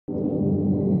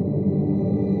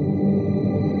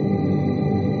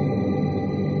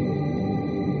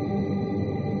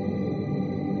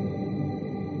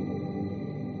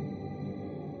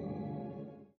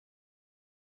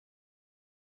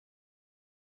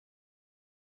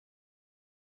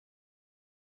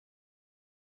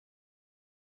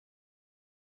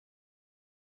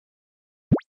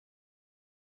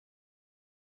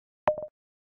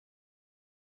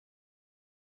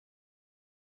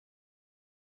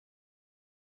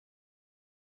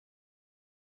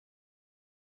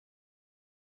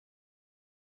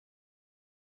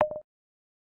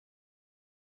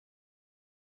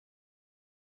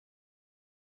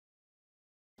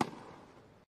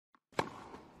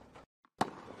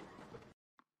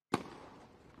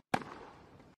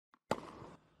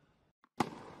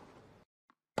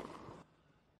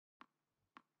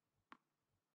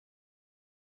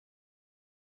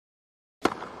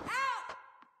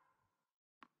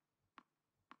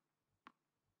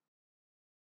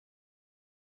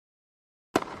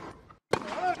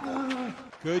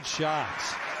Good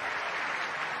shots.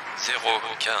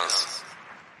 0-15.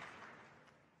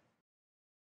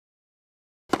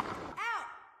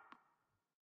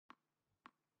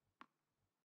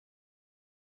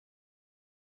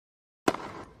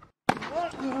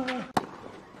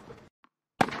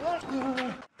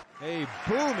 A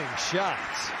booming shot.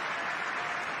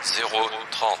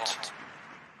 0-30.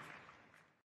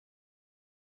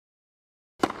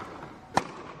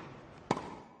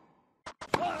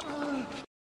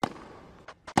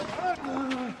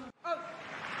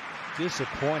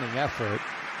 Disappointing effort.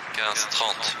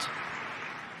 15-30.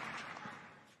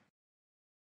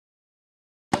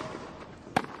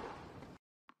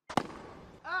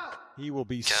 He will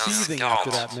be seething after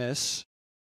that miss.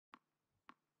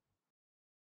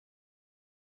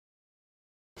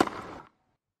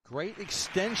 Great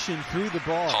extension through the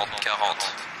ball.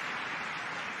 30-40.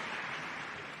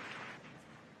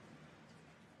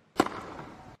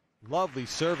 Lovely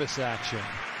service action.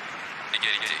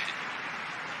 Égalité.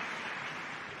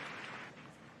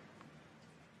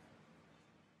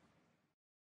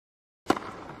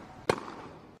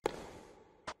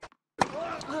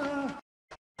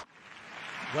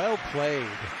 Well played.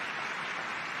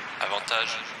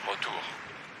 Avantage, retour.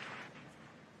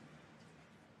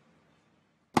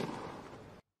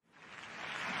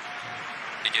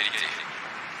 Égalité.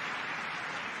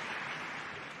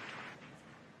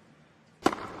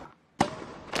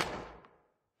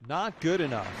 Not good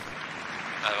enough.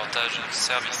 Avantage,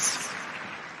 service.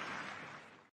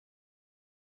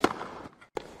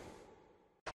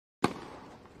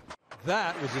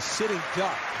 That was a sitting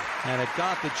duck, and it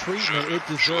got the treatment Jeu, it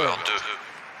joueur deserved. 2.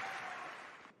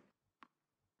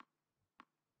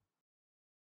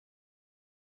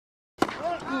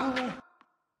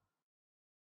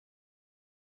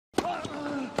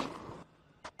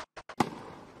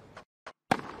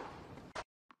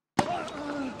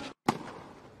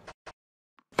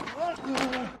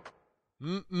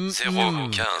 Mm-mm-mm.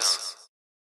 0-15.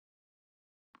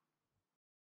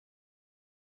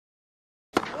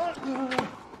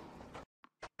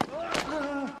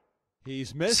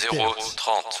 He's missed it.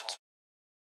 0-30.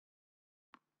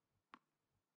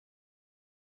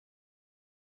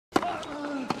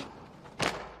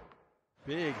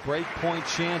 Big break point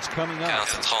chance coming up.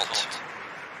 15-30.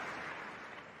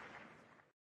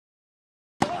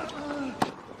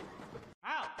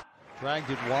 Dragged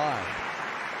it wide.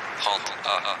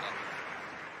 30-1.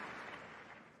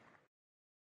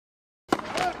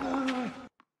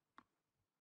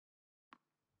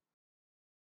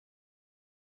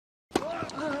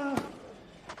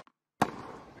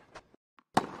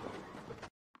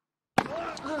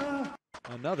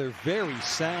 Another very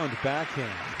sound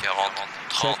backhand.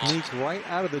 40-30. Technique right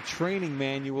out of the training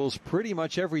manuals pretty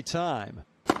much every time.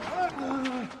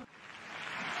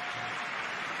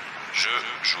 Jeu,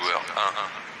 joueur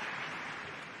 1.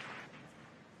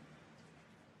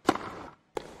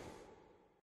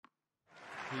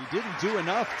 He didn't do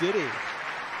enough, did he?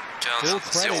 Full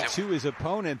credit 15-0. to his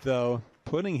opponent, though,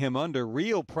 putting him under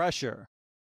real pressure.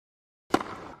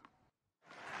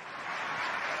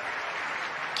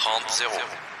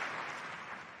 30-0.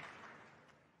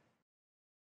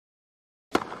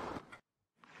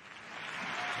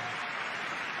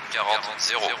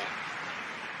 Zéro.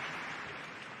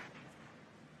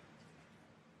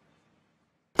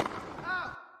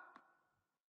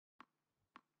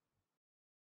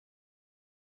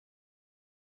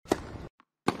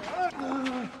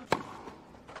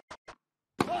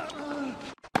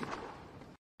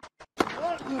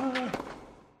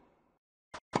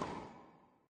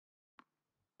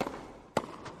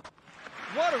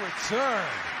 What a return!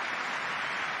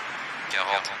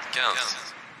 40-15.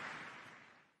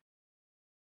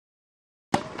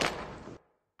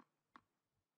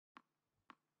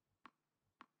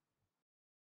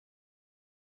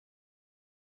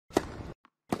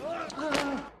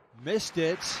 Missed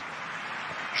it.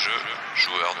 Jeu,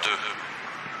 joueur 2.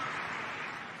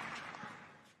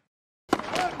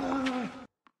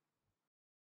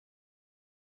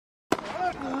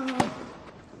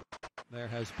 There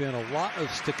has been a lot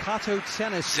of staccato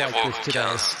tennis like this today.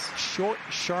 0-15. Short,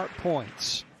 sharp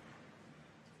points.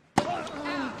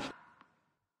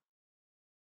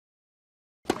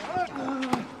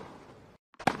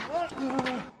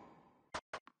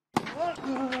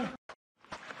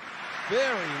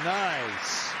 Very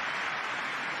nice.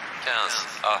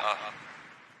 15-1.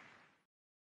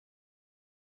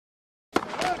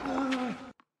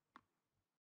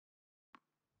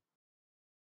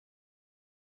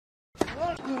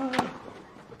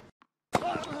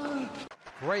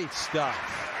 Great stuff.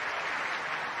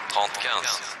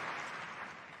 30-15.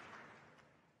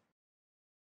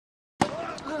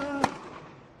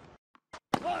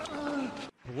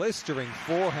 blistering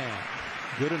forehand.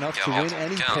 Good enough to win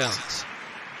any points.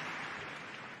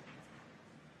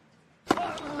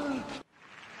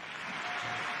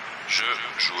 Jeu,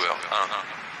 joueur 1.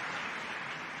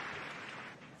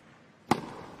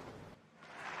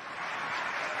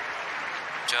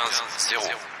 Quinze, 0.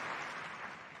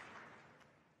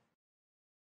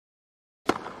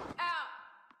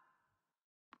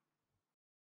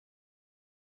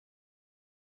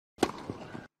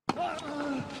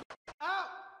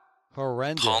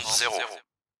 Horrendous. 30, 0.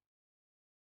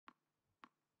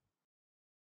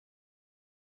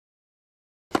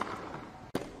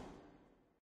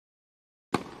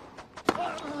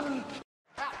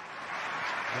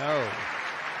 No.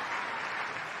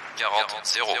 40,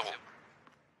 0.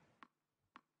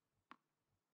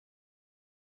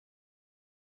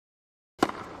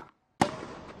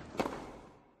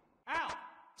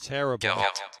 Terrible. 40,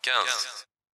 15.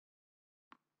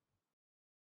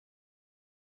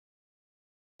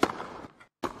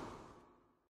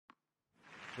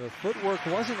 The footwork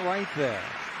wasn't right there.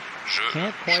 Jeu,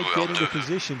 Can't quite joueur get into 2.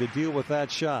 position to deal with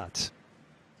that shot.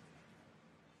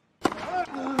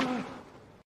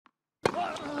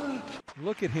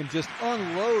 Look at him just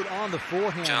unload on the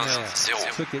forehand 15, there.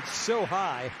 0. Took it so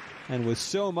high and with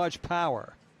so much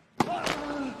power.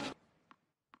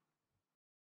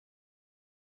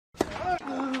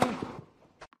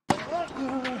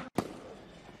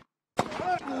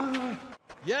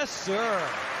 Yes, sir.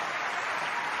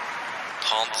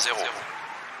 30, 0.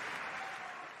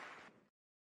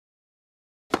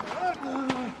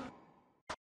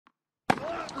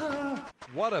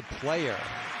 What a player.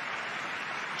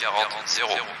 40, 0.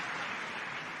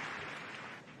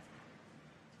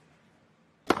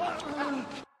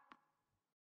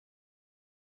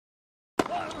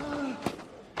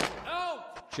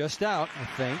 Just out, I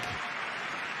think.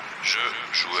 Jeu,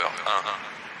 joueur 1.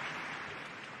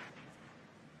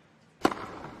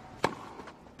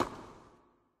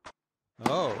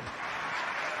 Oh.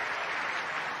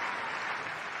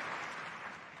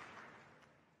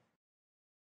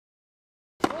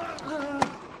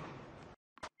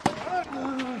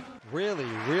 Really,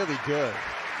 really good.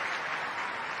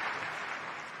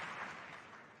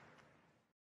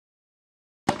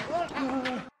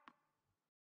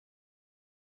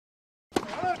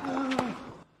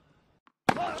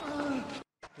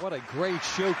 What a great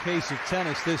showcase of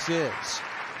tennis this is.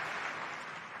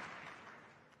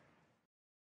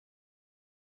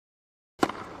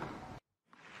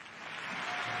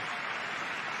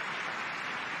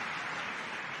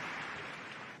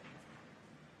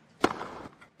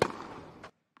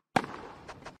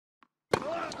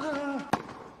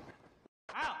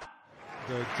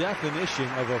 The definition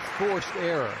of a forced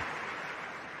error.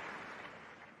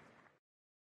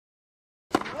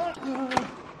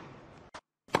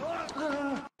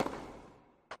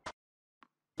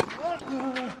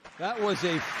 That was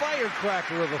a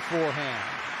firecracker of a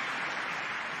forehand.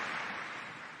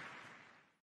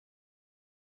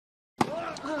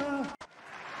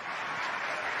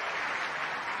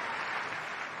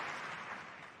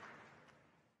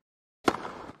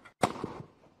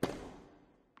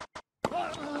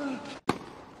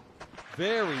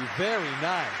 Very, very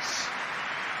nice.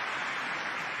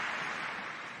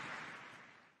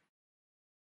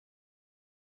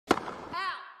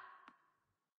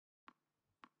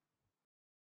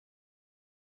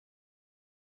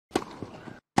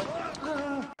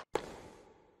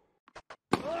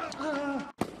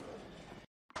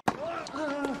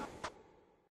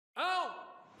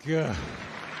 Good.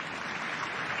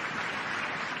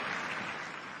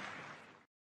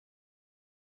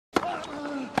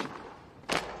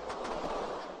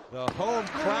 The home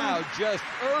crowd just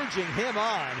urging him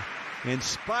on,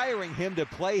 inspiring him to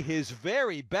play his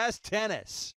very best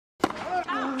tennis.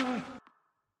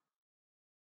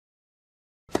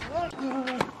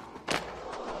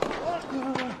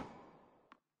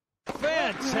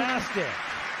 Fantastic.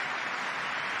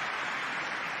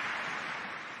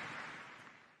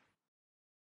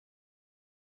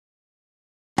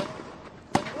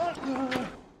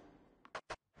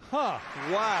 Huh,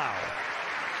 wow.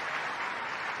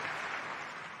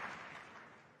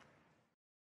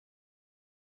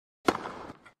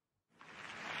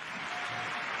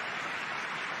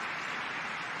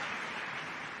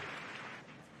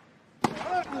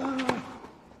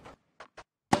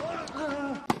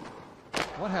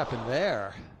 What happened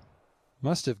there?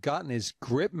 Must have gotten his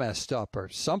grip messed up or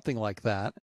something like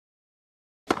that.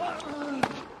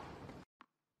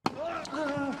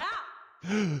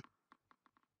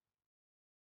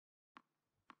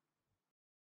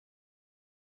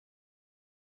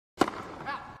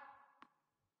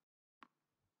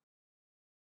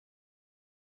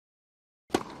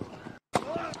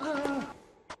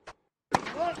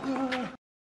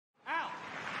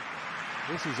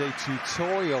 This is a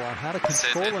tutorial on how to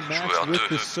control a match with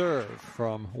the serve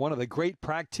from one of the great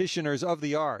practitioners of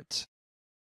the art.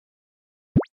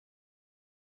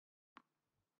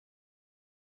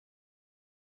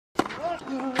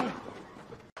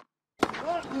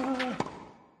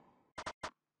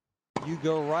 You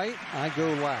go right, I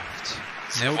go left.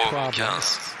 No problem.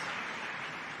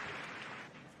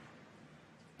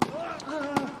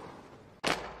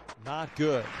 Not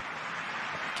good.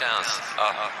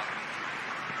 30-15.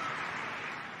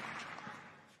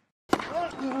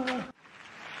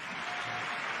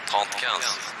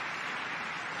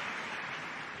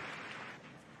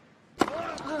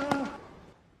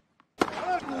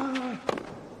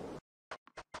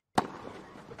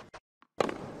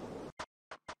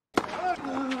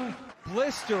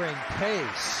 Blistering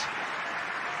pace.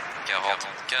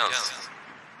 40-15.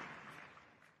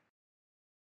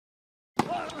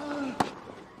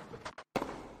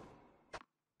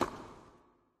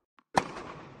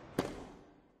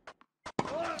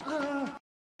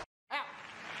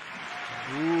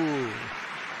 Ooh.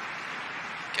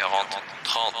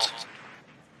 40-30.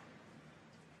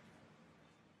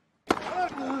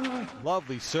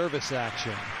 Lovely service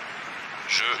action.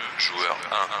 Jeu, joueur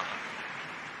 1.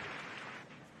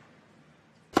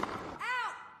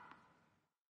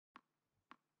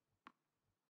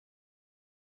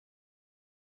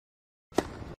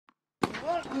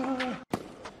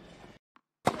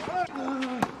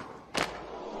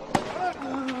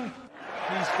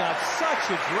 He's got such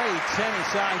a great tennis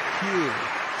IQ.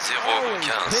 Always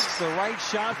picks the right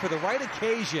shot for the right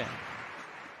occasion.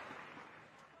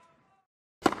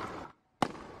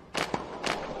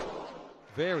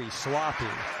 Very sloppy.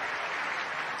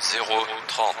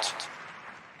 0-30.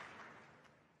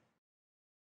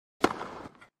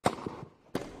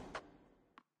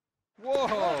 Whoa!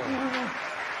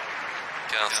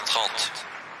 15-30.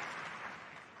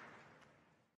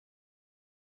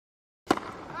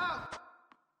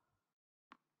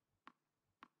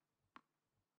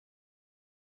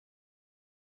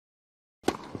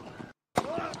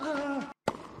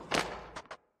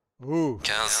 Ooh.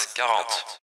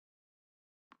 15-40.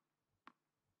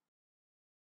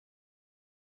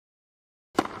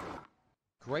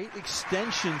 Great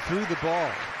extension through the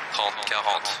ball.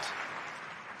 30-40.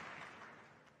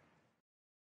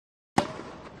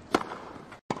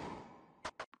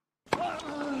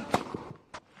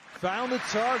 Found the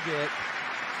target.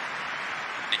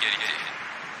 Égalité.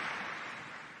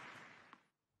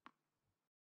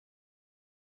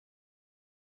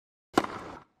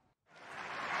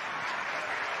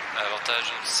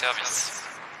 Avantage service.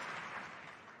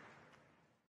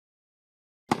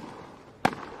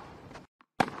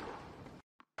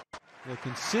 The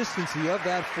consistency of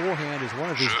that forehand is one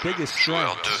of his biggest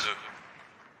strengths.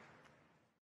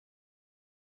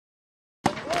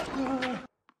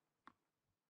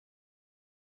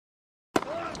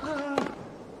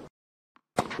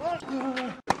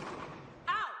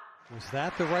 Was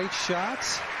that the right shot?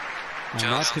 I'm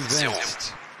not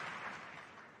convinced.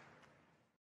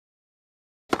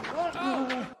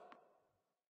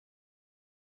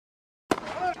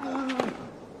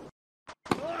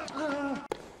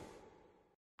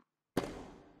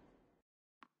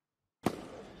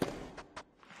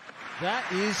 That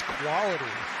is quality.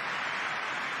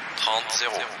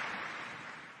 30-0.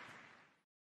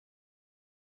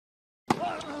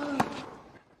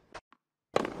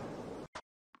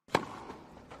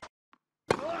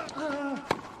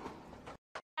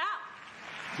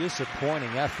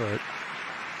 Disappointing effort.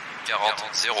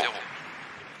 40-0.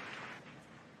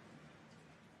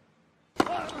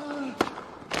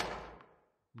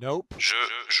 Nope. Jeu,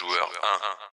 joueur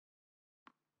 1.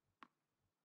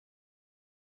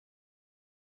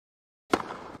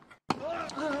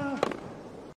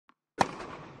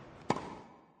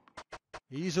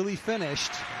 Easily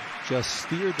finished. Just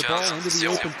steered the ball into the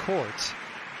open court.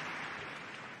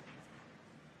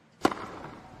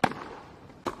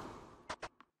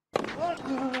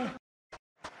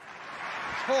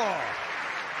 Oh.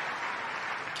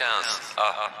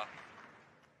 15-1.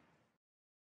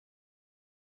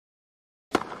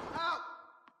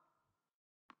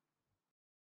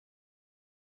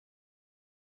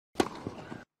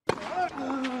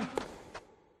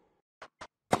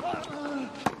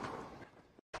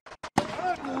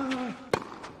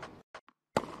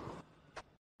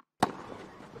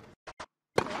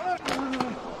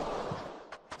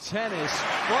 Tennis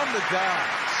from the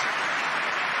gods.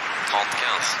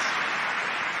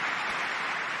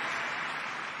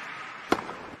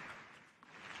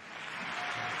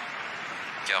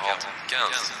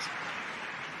 30-15.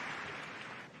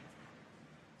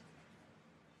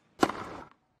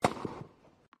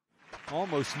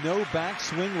 Almost no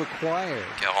backswing required.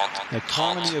 40,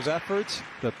 Economy 30. of effort,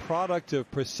 the product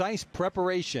of precise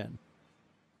preparation.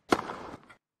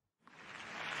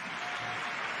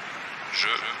 Jeu,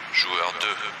 joueur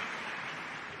 2.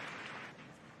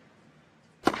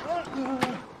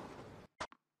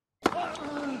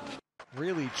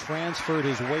 Really transferred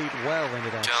his weight well into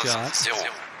that shot. 15-0.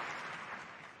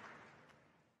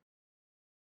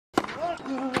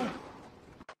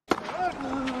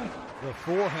 The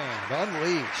forehand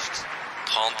unleashed.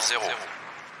 30-0.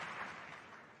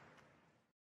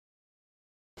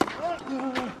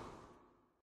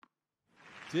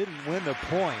 Didn't win the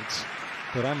point,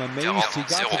 but I'm amazed he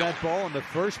got to that ball in the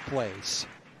first place.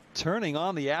 Turning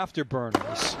on the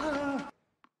afterburners.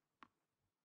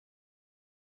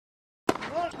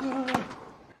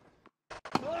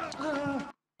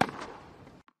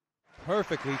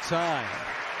 Perfectly timed.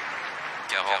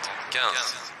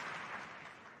 40-15.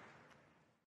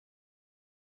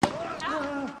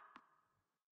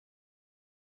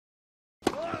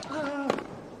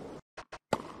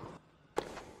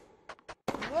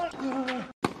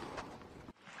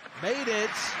 Made it.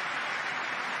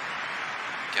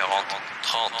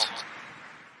 40-30.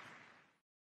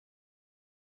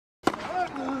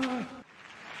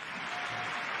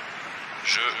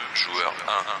 Jeu, joueur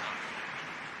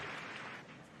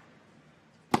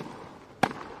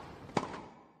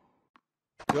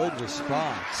 1. Good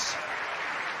response.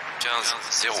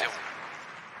 15-0.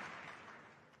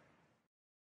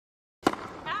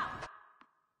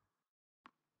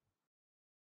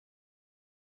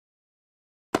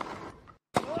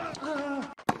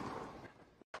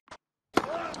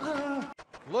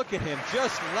 Look at him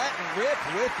just letting rip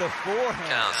with the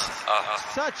forehand.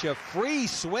 15-1. Such a free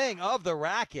swing of the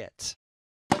racket.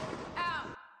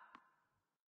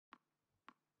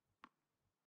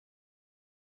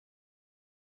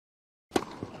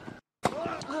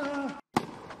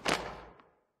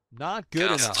 Not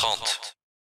good enough. 15-30.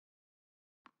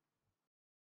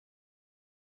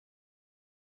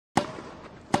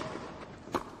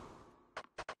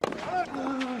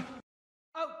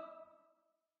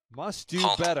 Must do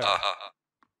better.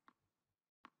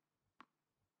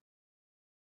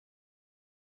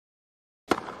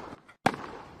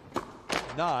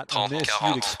 Not a miss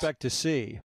you'd expect to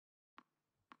see.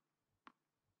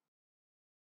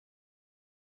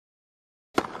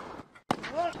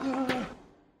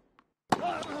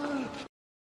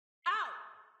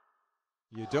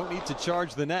 You don't need to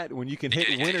charge the net when you can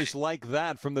hit winners like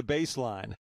that from the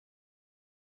baseline.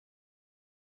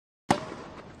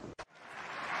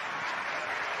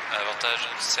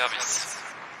 Avantage service.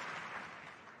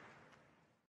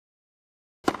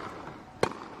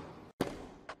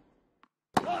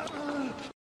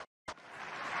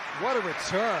 What a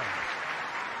return.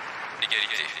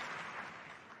 Égalité.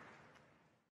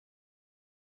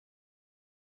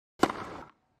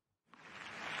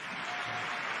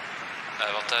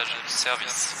 Avantage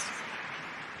service.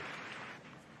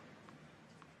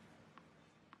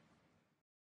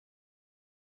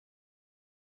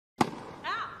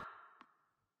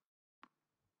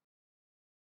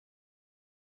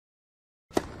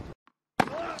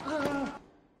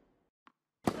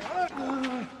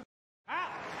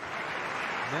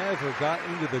 Never got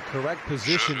into the correct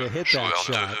position to hit that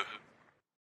shot.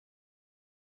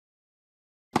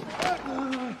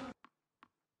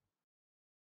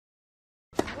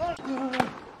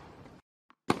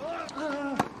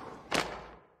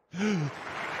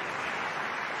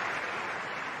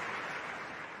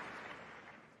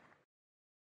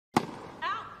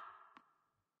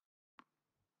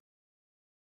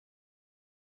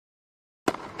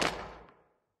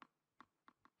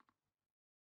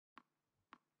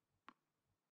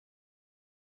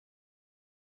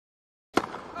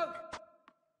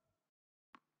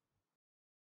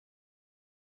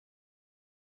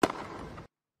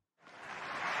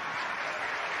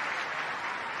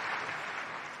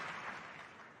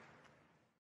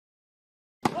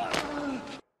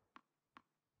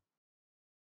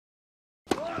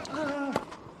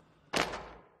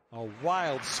 A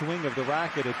wild swing of the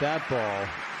racket at that ball.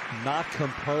 Not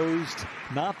composed,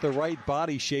 not the right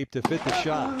body shape to fit the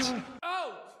shot.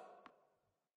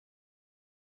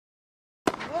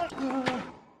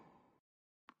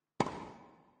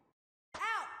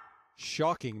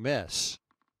 Shocking miss.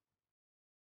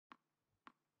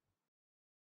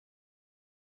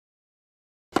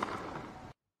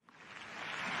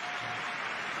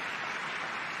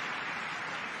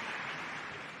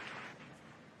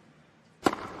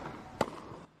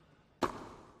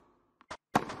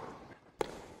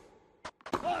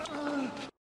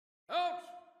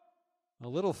 A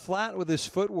little flat with his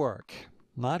footwork.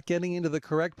 Not getting into the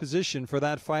correct position for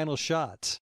that final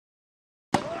shot.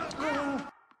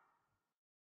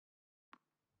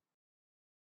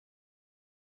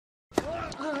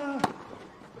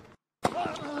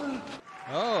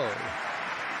 Oh.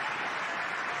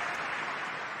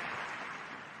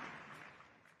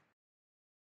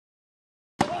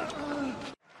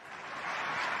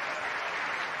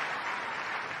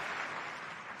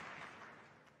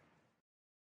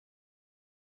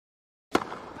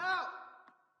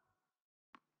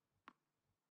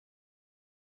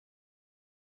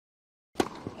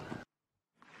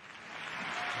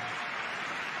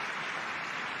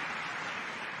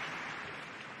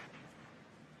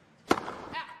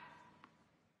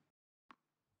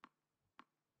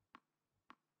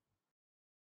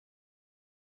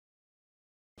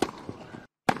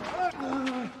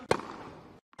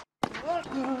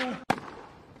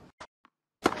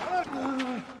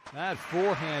 That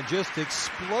forehand just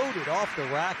exploded off the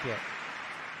racket.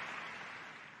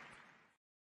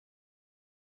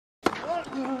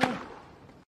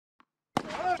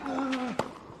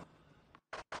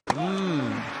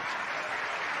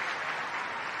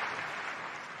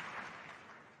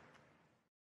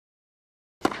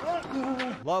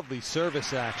 Lovely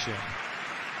service action.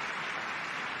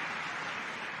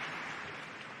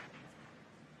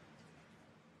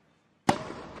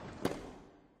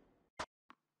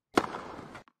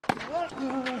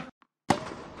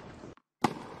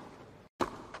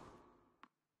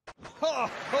 Ha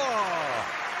ha!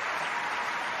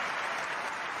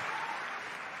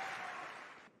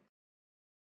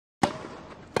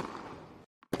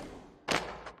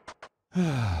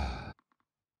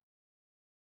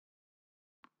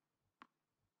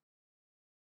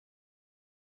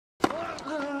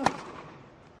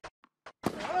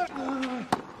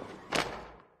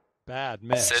 Bad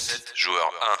miss. 7, joueur 1.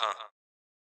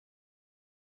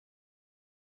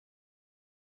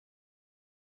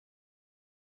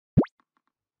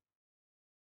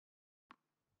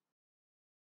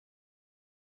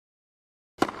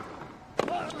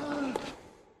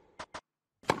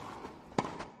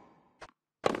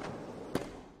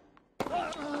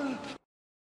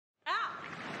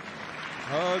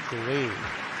 Ugly.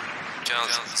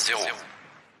 15-0.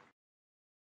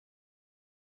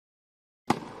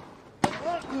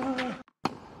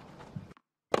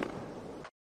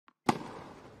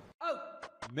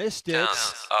 Missed it.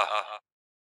 15-1.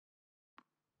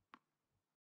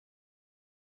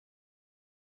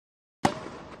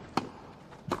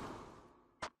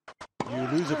 You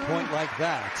lose a point like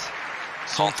that.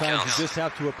 Sometimes you just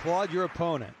have to applaud your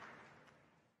opponent.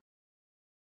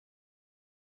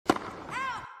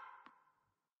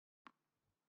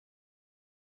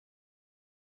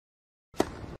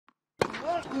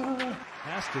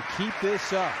 Has to keep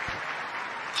this up.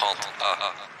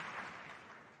 30-1.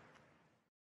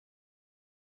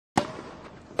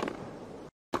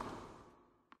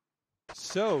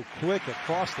 So quick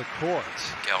across the court.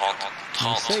 40-30.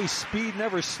 They say speed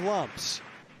never slumps.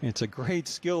 It's a great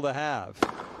skill to have.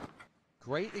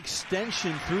 Great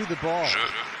extension through the ball. Jeu,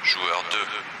 joueur 2.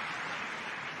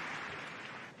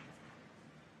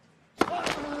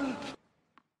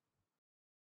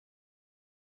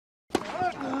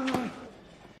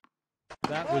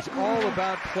 That was all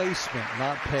about placement,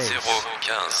 not pace.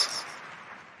 0-15.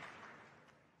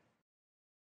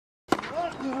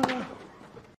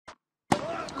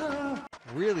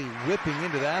 Really whipping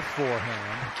into that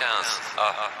forehand.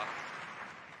 15-1.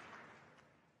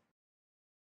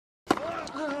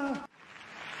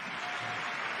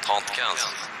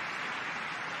 30-15.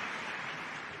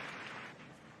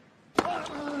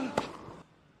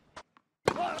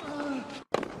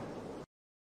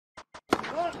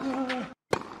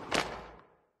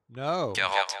 No.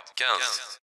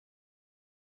 40-15.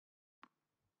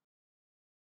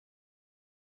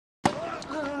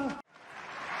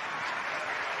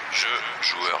 Jeu,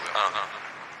 joueur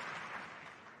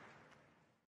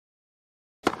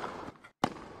 1.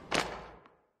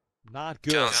 Not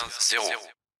good.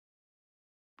 15-0.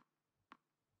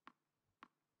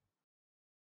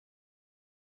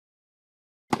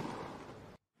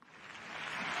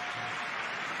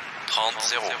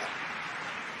 30-0.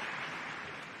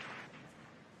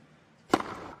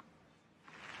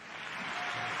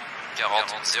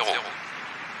 40-0.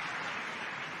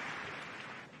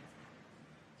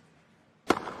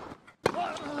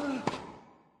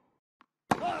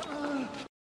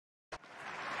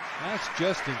 That's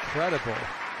just incredible.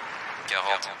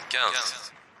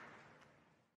 40-15.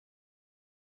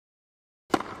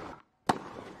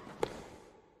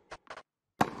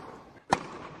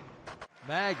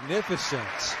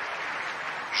 Magnificent.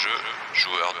 Jeu,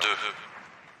 joueur 2.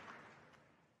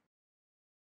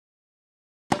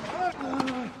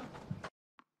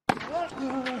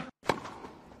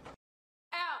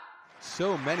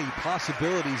 So many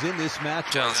possibilities in this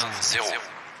match right now. 15-0.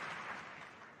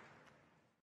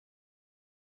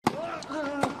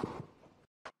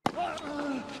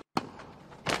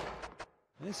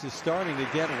 This is starting to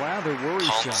get rather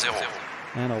worrisome. 30-0.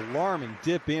 An alarming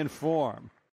dip in form.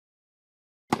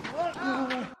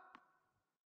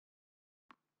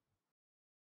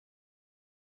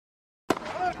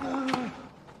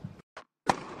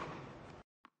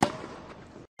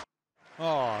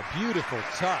 Oh, beautiful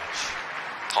touch.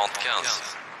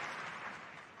 30-15.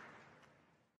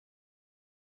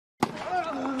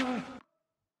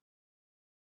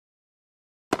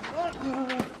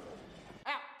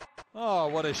 Oh,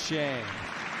 what a shame.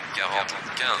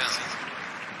 40-15.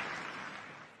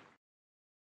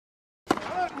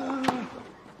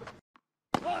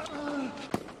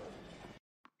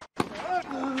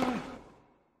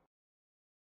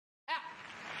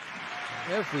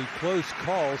 Every close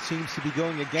call seems to be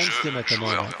going against him at the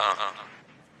Joueur moment. 1-1.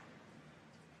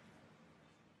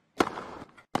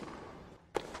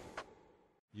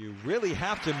 You really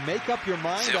have to make up your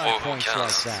mind on points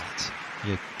like that.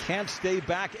 You can't stay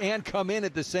back and come in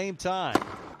at the same time.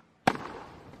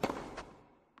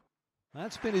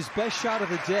 That's been his best shot of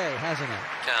the day, hasn't it?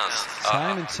 15.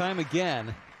 Time and time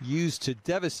again, used to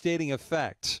devastating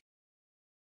effect.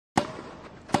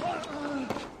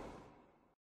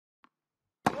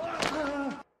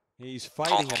 He's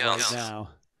fighting it right now.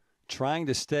 Trying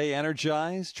to stay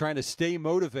energized, trying to stay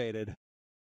motivated.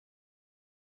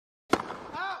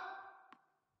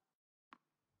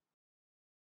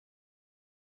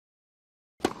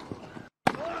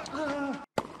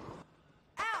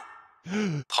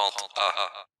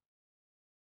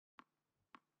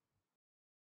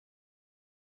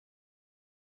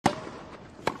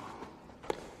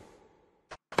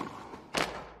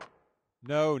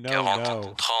 No, no,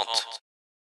 no. 40-30.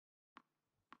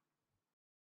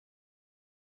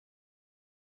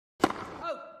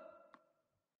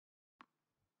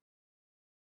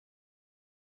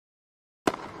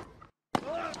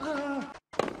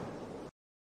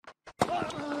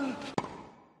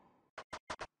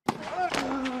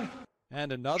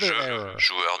 And another error.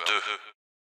 Joueur 2.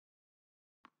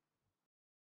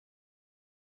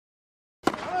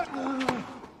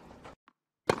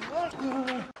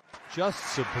 Just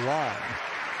sublime.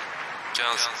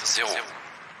 15-0.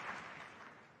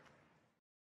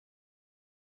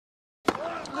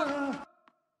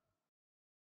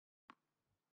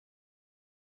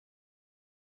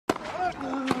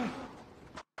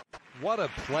 What a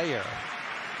player.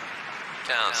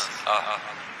 15-1.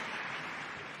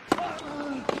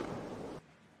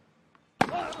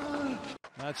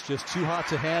 That's just too hot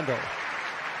to handle.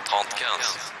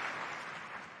 30-15.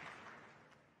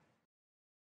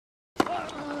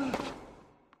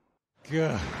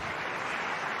 Gah.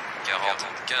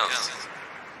 40-15.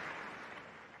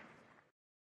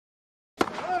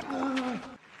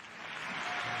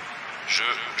 Jeu,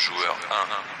 joueur 1.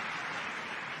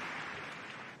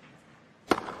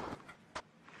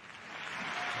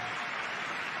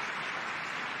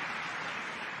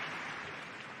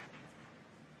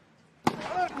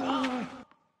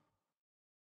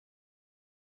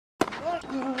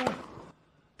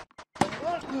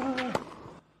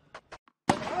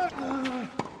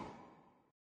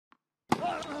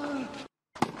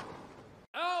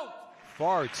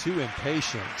 Far too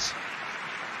impatient.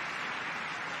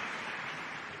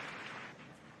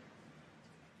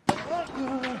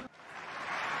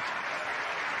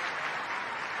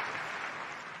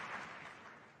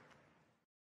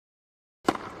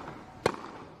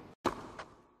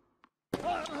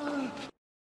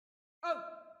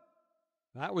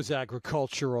 That was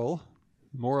agricultural.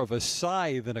 More of a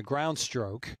sigh than a ground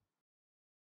stroke.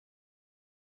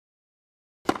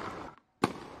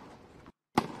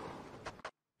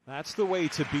 That's the way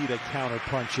to beat a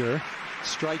counterpuncher.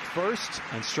 Strike first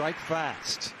and strike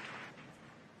fast.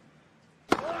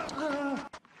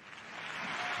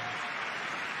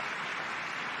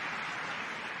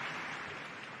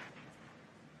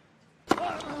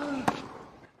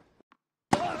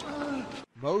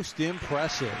 Most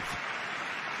impressive.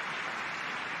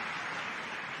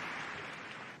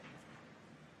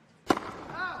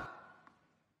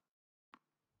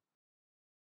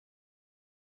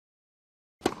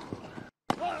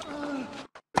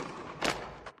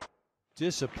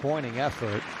 Disappointing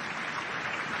effort.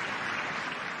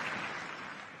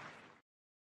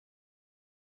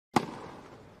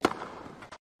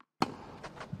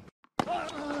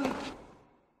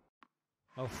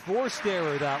 A forced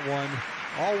error, that one.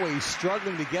 Always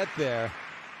struggling to get there.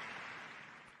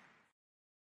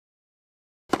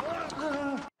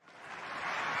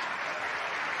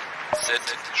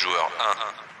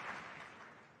 1-1.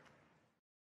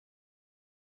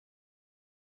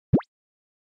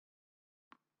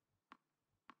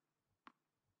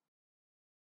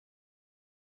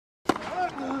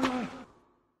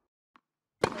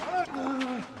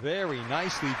 Very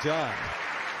nicely done.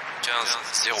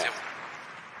 15-0.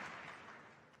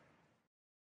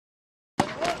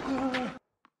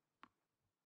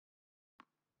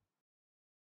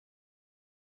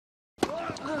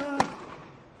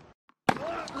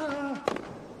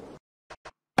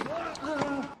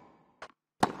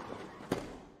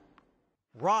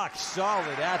 Rock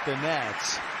solid at the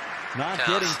net. Not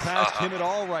getting past him at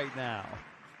all right now.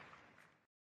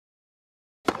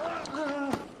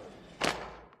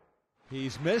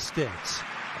 He's missed it.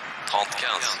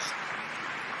 30-15.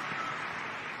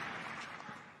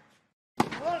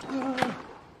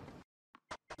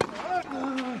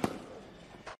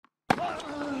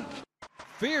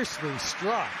 Fiercely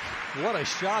struck. What a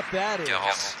shot that is.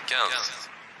 40-15.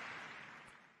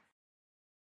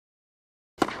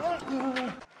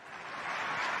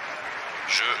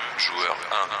 Jeu, joueur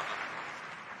 1-1.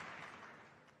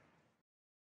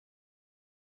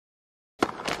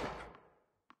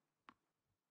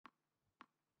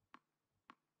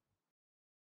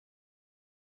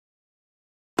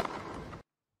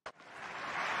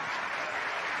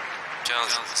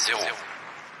 Zéro.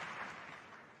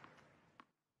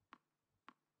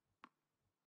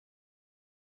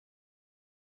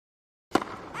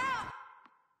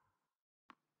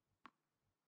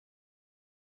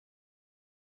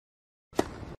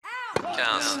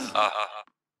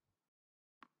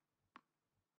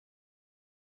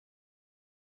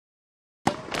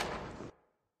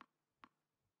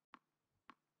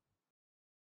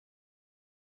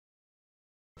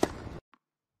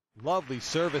 Lovely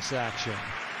service action.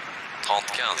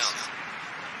 30-15.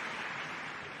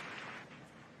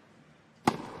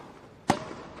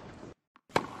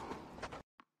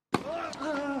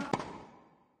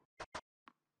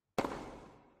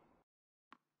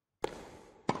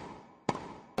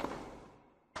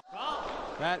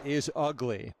 That is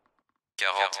ugly.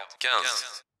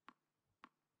 40-15.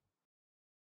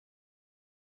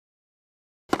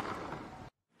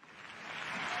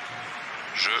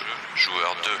 Jeu,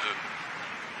 joueur 2.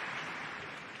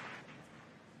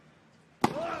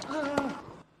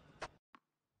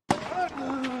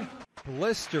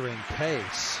 Blistering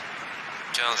pace.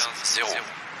 15-0.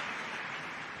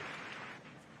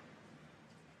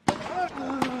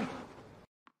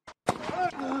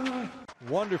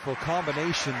 Wonderful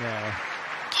combination there.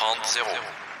 30-0.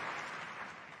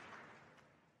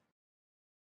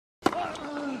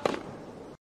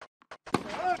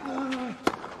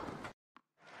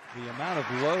 The amount of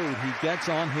load he gets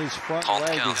on his front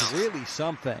leg is really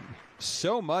something.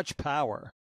 So much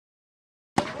power.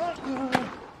 30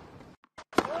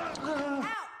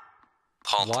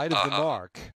 Wide of the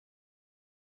mark.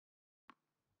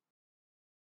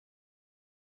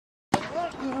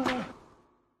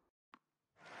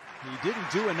 He didn't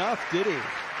do enough, did he?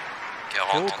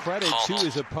 Full credit to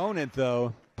his opponent,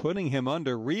 though, putting him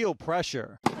under real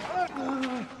pressure.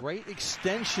 Great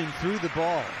extension through the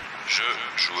ball. Jeu,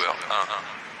 joueur 1-1.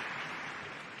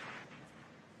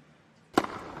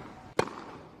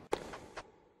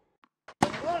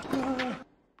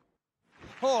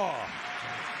 Oh.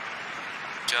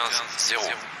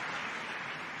 15-0.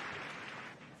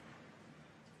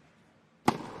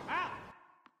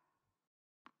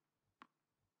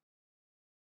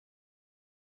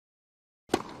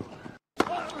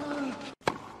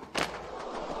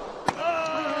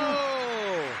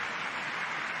 Oh.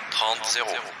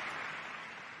 30-0.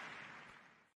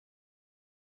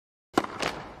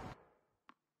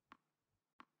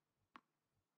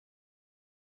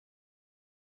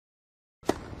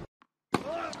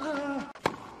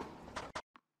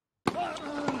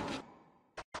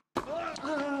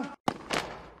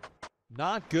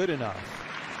 Not good enough.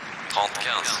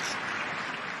 30-15.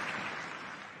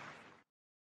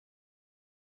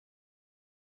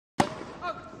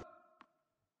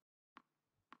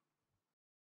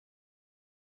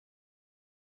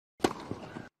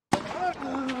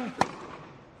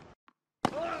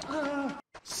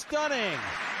 Stunning.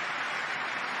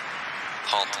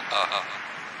 30-1.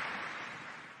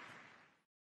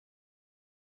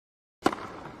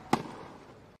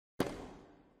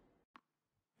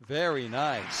 Very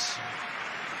nice.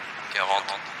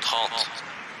 40-30.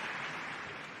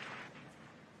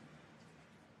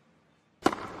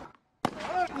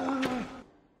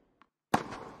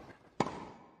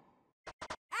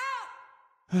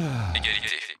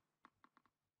 Égalité.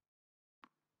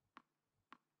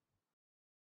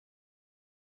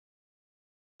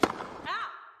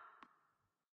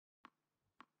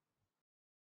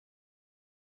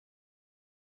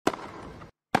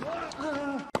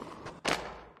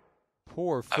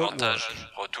 Poor footwork. Avantage,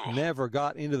 retour. Never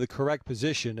got into the correct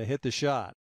position to hit the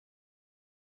shot.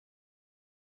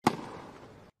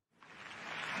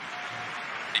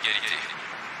 Égalité.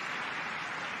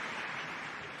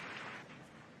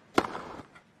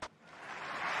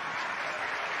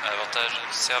 Avantage,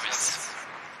 service.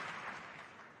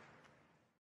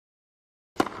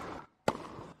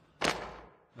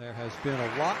 There has been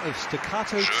a lot of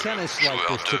staccato tennis like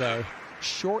this today.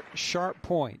 Short, sharp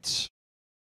points.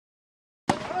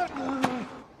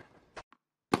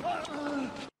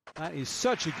 That is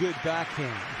such a good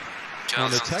backhand. On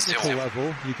the technical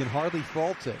level, you can hardly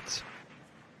fault it.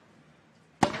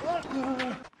 30-0.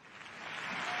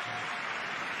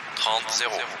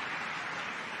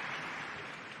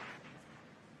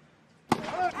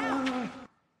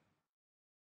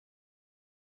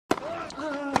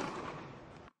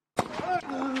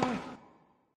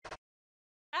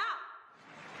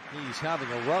 He's having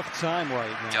a rough time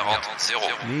right now.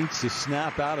 40-0. Needs to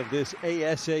snap out of this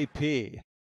ASAP.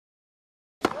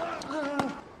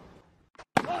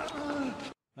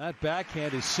 That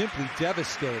backhand is simply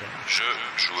devastating. Jeu,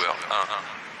 joueur 1.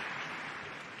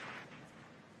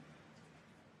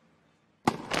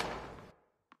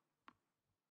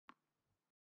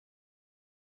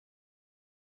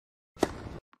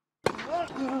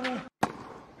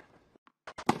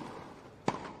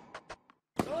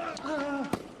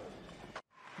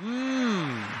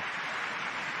 Mmm.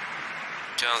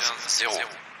 15-0.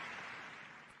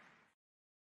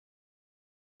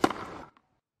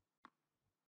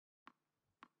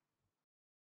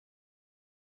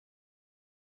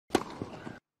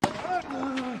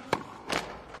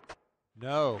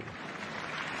 No.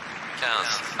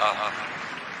 15-1.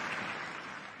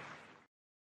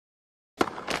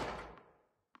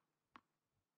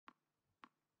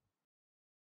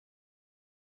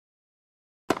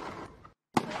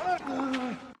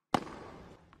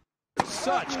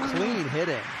 Such clean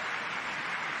hitting.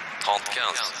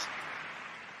 30-15.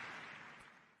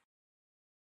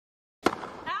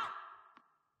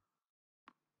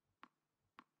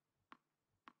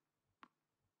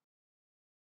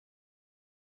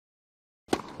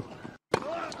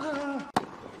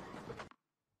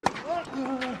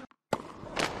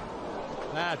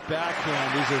 That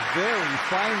backhand is a very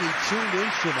finely tuned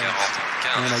instrument.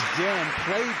 And again,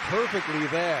 played perfectly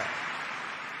there.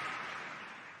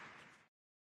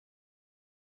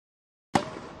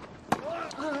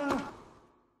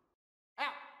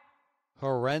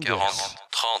 Horrendous.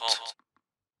 40-30.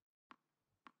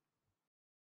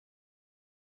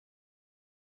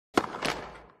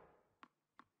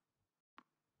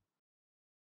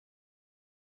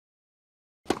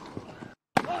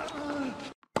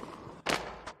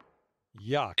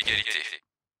 Yuck. Égalité.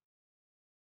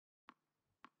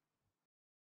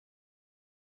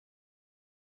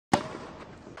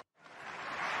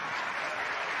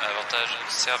 Avantage,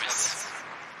 service.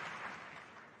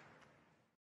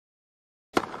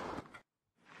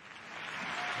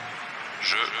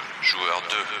 Jeu, joueur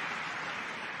 2.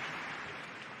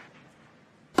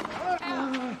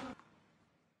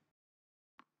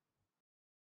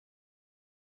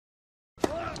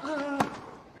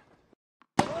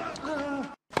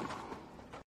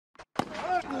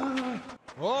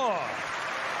 Oh.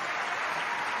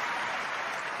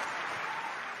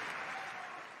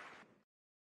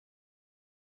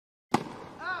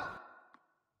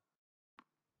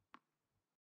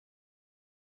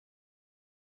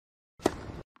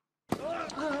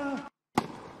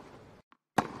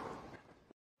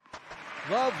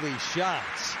 Lovely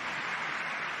shots.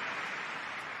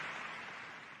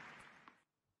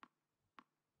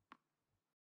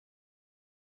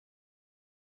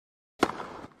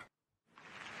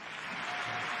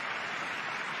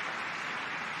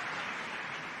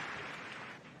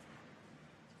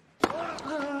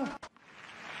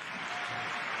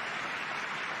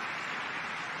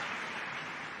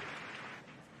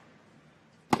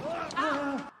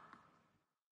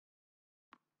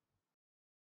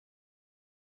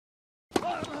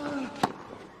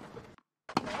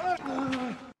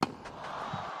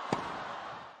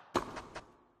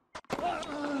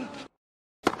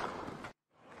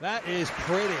 That is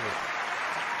pretty.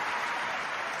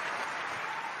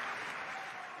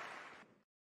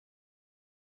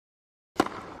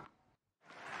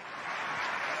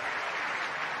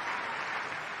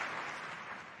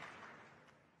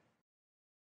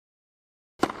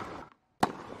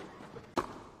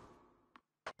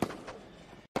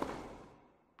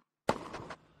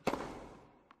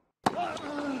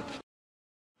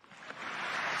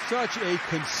 Such a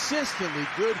consistently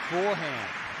good forehand.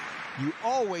 You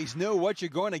always know what you're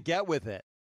going to get with it.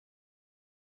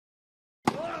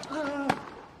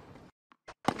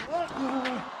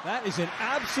 That is an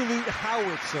absolute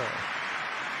howitzer.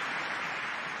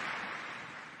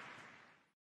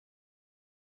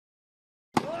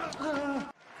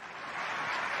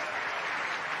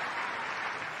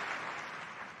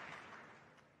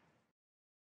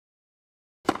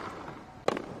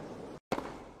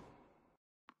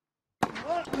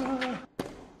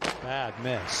 Bad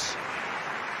miss.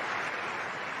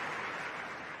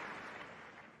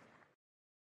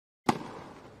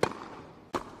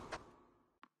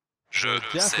 Je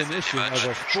Definition of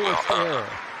a fourth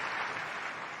error.